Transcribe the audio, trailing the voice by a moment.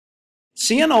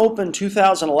Siena opened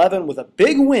 2011 with a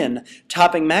big win,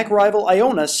 topping MAC rival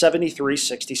Iona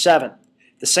 73-67.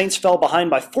 The Saints fell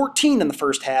behind by 14 in the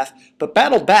first half, but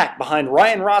battled back behind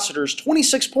Ryan Rossiter's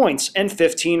 26 points and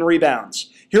 15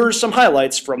 rebounds. Here are some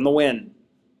highlights from the win.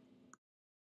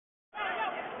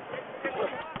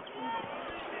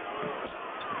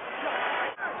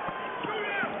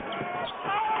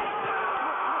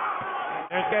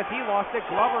 There's Guess he lost it.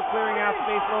 Glover clearing out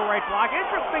space, low right block.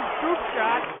 Interesting scoop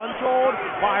shot. Controlled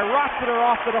by Rossiter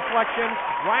off the deflection.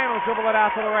 Ryan will dribble it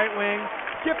out to the right wing.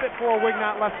 Skip it for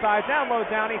Wignot left side. Down low,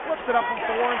 Downey flips it up from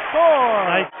 4 and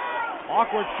scores. Nice.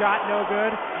 Awkward shot, no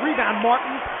good. Rebound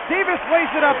Martin. Davis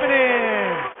lays it up and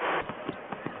in.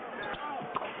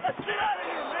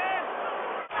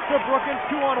 To Brookins,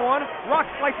 2-on-1. Rock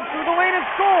slices through the lane and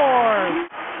scores.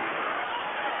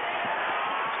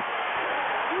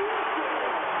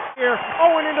 Here,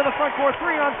 Owen into the front court,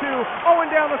 3-on-2. Owen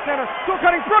down the center, still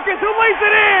cutting Brookins, who lays it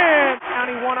in!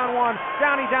 Downey 1-on-1,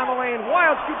 Downey down the lane,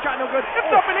 wild scoop shot, no good, tipped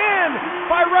up and in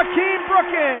by Rakeem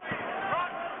Brookins.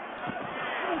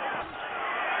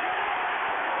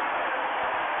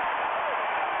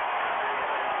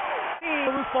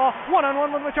 Loose ball,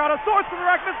 1-on-1 with Machado, soars to the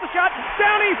rack, missed the shot,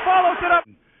 Downey follows it up.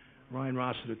 Ryan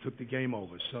Rossiter took the game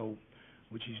over,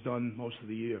 which he's done most of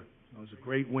the year. It was a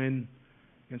great win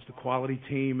against a quality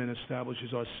team and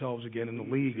establishes ourselves again in the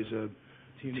league as a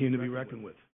team to be reckoned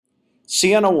with.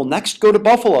 Siena will next go to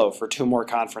Buffalo for 2 more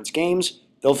conference games.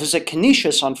 They'll visit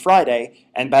Canisius on Friday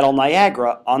and battle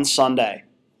Niagara on Sunday.